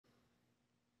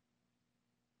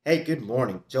Hey, good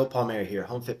morning. Joe Palmieri here,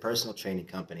 Home Fit Personal Training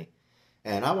Company.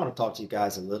 And I want to talk to you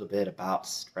guys a little bit about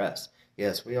stress.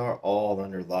 Yes, we are all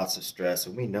under lots of stress,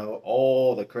 and we know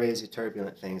all the crazy,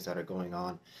 turbulent things that are going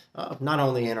on, not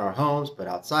only in our homes, but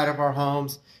outside of our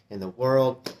homes, in the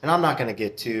world. And I'm not going to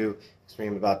get too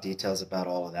extreme about details about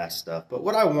all of that stuff. But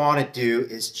what I want to do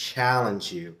is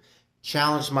challenge you,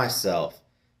 challenge myself,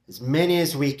 as many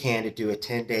as we can to do a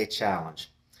 10-day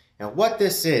challenge. And what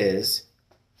this is,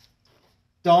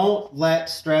 don't let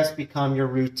stress become your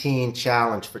routine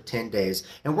challenge for 10 days.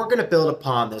 And we're going to build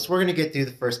upon this. We're going to get through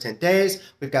the first 10 days.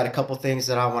 We've got a couple things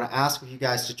that I want to ask of you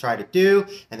guys to try to do.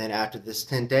 And then after this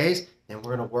 10 days, then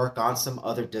we're going to work on some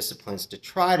other disciplines to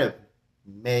try to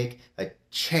make a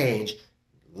change,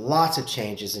 lots of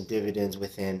changes and dividends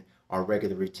within our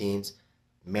regular routines,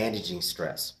 managing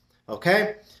stress.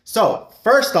 Okay? So,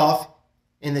 first off,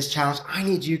 in this challenge, I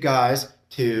need you guys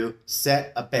to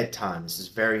set a bedtime. This is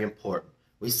very important.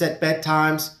 We set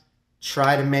bedtimes,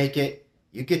 try to make it.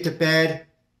 You get to bed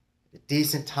at a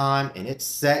decent time and it's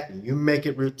set and you make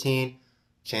it routine.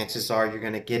 Chances are you're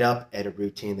going to get up at a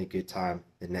routinely good time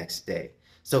the next day.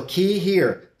 So key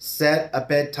here, set a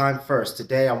bedtime first.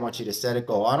 Today I want you to set a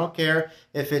goal. I don't care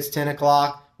if it's 10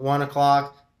 o'clock, 1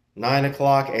 o'clock, 9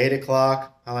 o'clock, 8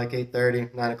 o'clock. I like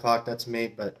 8:30, 9 o'clock, that's me,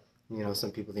 but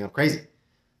some people think I'm crazy.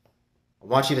 I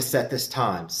want you to set this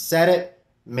time. Set it.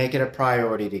 Make it a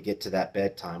priority to get to that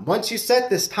bedtime. Once you set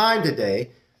this time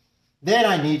today, then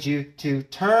I need you to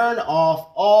turn off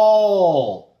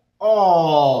all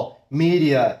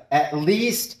media at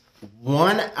least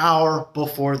 1 hour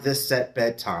before this set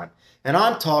bedtime. And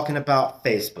I'm talking about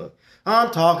Facebook. I'm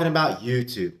talking about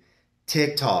YouTube,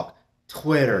 TikTok,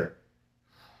 Twitter,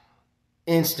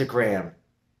 Instagram,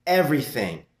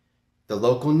 everything. The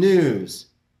local news,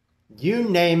 you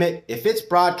name it. If it's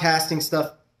broadcasting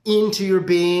stuff into your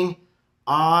being,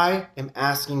 I am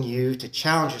asking you to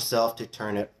challenge yourself to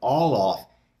turn it all off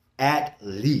at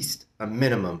least a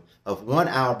minimum of 1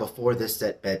 hour before this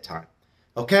set bedtime.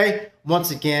 Okay? Once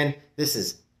again, this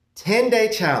is 10-day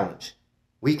challenge.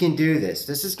 We can do this.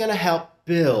 This is going to help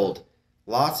build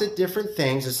lots of different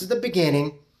things. This is the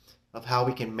beginning of how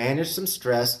we can manage some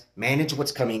stress, manage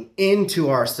what's coming into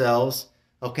ourselves,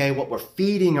 okay? What we're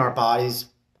feeding our bodies,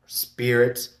 our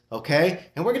spirits, okay?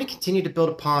 And we're going to continue to build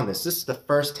upon this. This is the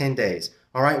first 10 days.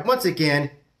 All right, once again,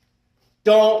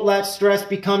 don't let stress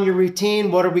become your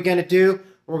routine. What are we going to do?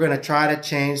 We're going to try to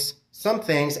change some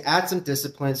things, add some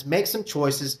disciplines, make some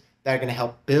choices that are going to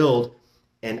help build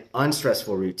an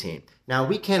unstressful routine. Now,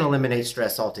 we can't eliminate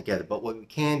stress altogether, but what we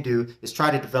can do is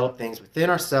try to develop things within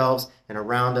ourselves and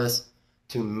around us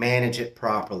to manage it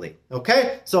properly.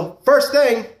 Okay? So first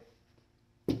thing,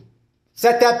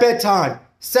 set that bedtime.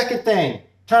 Second thing,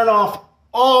 turn off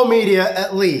all media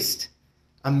at least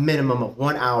a minimum of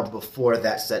 1 hour before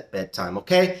that set bedtime,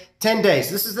 okay? 10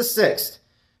 days. This is the 6th.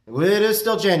 It is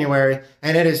still January,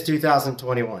 and it is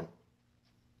 2021.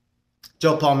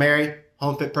 Joe Palmieri,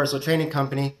 Home Fit Personal Training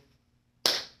Company.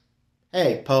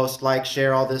 Hey, post, like,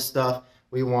 share all this stuff.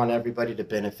 We want everybody to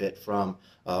benefit from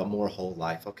a more whole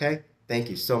life, okay? Thank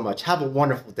you so much. Have a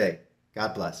wonderful day.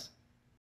 God bless.